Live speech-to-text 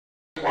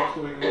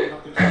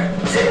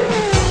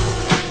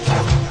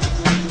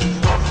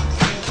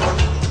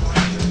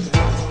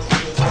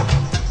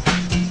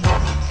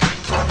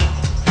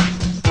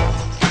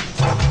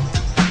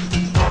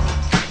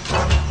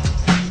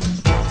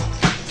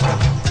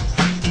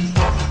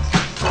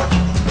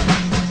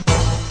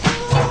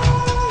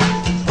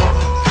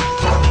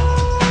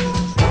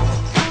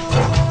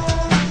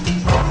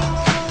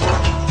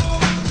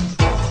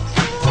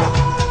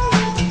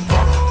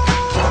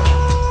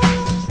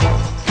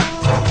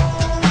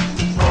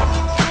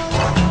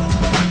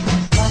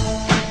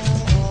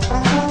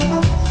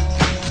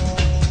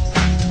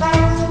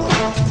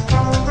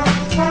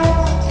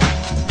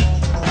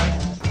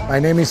My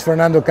name is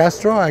Fernando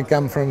Castro. I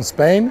come from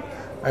Spain.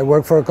 I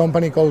work for a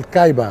company called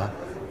Caiba.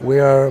 We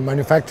are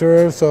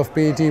manufacturers of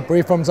PET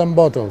preforms and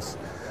bottles.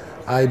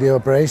 I'm the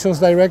operations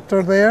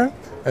director there.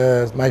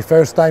 My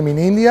first time in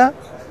India.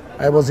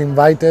 I was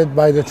invited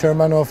by the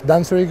chairman of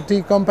Dancer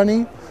Tea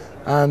Company,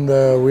 and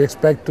we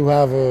expect to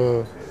have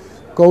a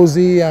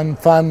cozy and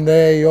fun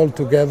day all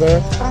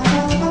together.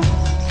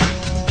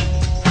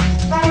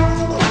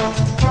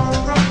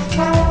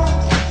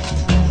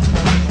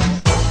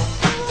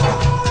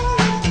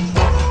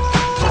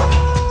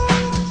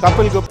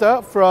 Kapil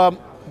Gupta from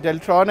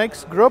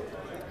Deltronics Group.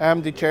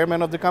 I'm the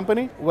chairman of the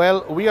company.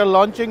 Well, we are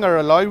launching our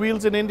alloy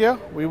wheels in India.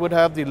 We would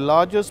have the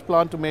largest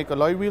plant to make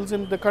alloy wheels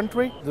in the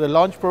country. The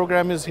launch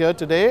program is here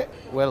today.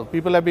 Well,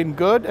 people have been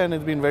good and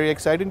it's been very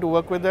exciting to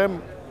work with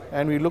them,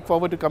 and we look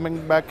forward to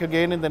coming back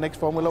again in the next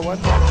Formula One.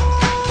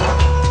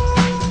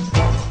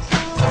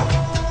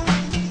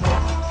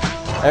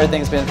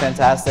 Everything's been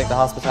fantastic. The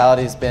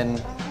hospitality's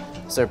been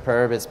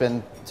superb. It's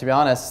been, to be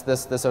honest,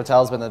 this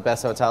hotel's been the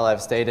best hotel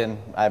I've stayed in,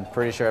 I'm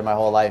pretty sure, in my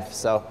whole life.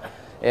 So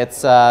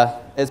it's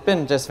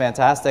been just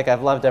fantastic.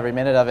 I've loved every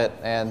minute of it,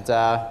 and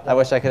I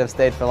wish I could have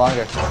stayed for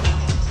longer.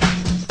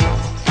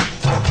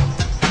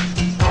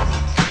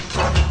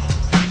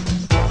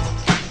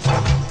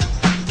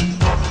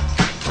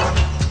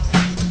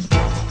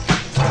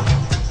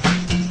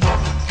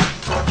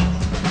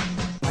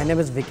 My name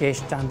is Vikesh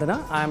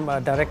Chandana. I'm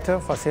a Director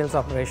for Sales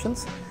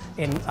Operations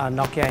in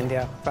Nokia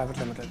India Private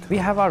Limited. We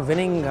have our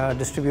winning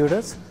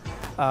distributors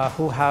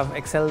who have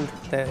excelled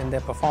in their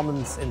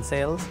performance in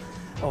sales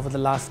over the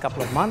last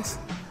couple of months,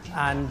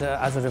 and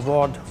as a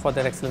reward for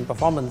their excellent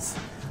performance,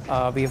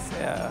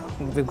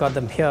 we've got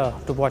them here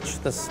to watch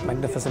this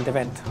magnificent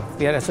event.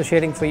 We are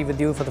associating Prix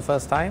with you for the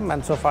first time,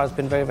 and so far it's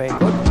been very, very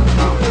good.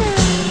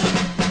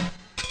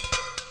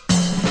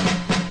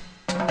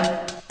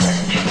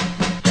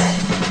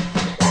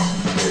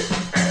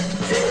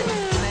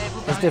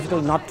 It's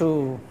difficult not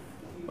to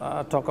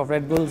talk of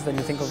Red Bulls when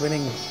you think of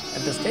winning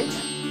at this stage.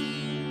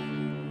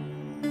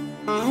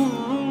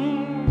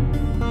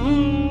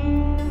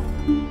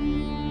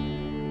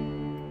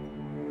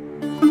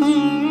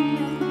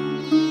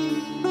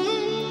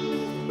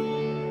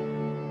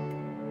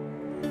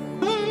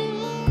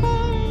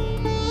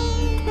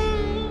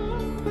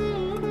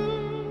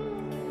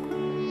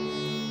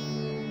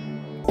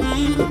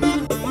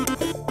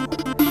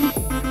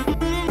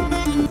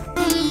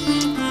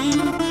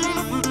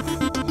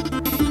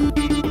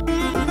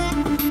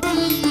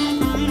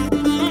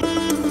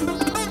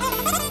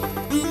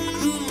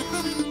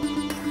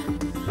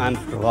 I'm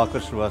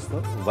Prabhakar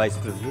Srivastava, Vice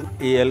President,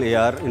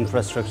 ALAR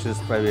Infrastructures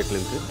Private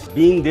Limited.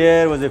 Being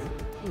there was a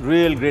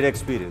real great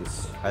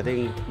experience. I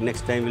think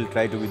next time we'll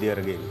try to be there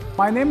again.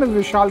 My name is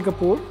Vishal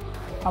Kapoor.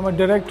 I'm a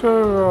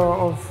director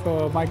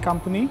of my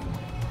company.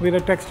 We're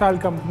a textile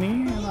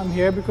company, and I'm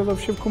here because of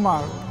Shiv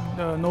Kumar,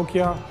 the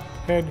Nokia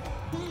head,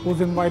 who's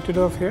invited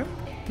us here.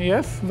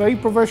 Yes, very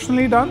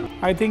professionally done.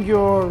 I think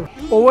you're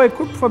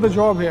over-equipped for the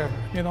job here,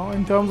 you know,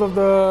 in terms of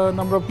the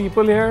number of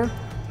people here,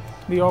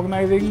 the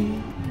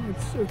organizing.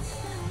 It's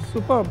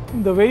superb.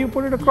 The way you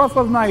put it across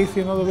was nice,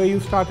 you know, the way you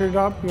started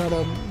up. You had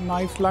a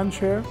nice lunch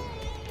here,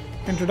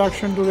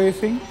 introduction to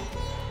racing,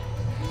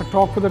 a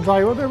talk with the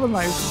driver, that was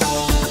nice.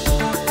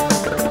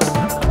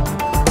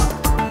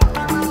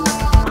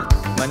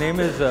 My name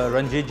is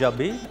Ranjit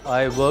Jabbi.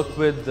 I work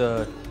with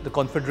the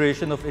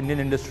Confederation of Indian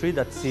Industry,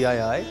 that's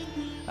CII,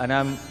 and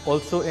I'm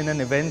also in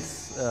an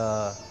events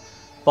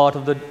part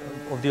of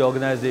the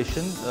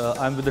organization.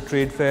 I'm with the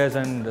trade fairs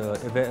and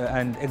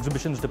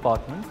exhibitions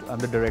department. I'm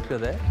the director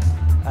there.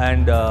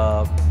 And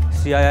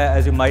CII,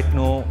 as you might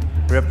know,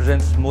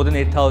 represents more than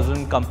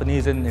 8,000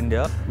 companies in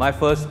India. My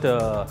first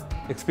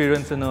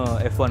experience in a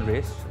F1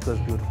 race, it was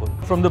beautiful.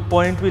 From the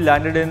point we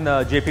landed in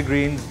JP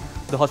Greens,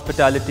 the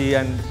hospitality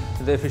and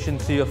the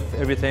efficiency of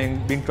everything,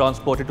 being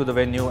transported to the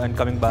venue and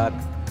coming back,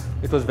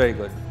 it was very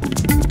good.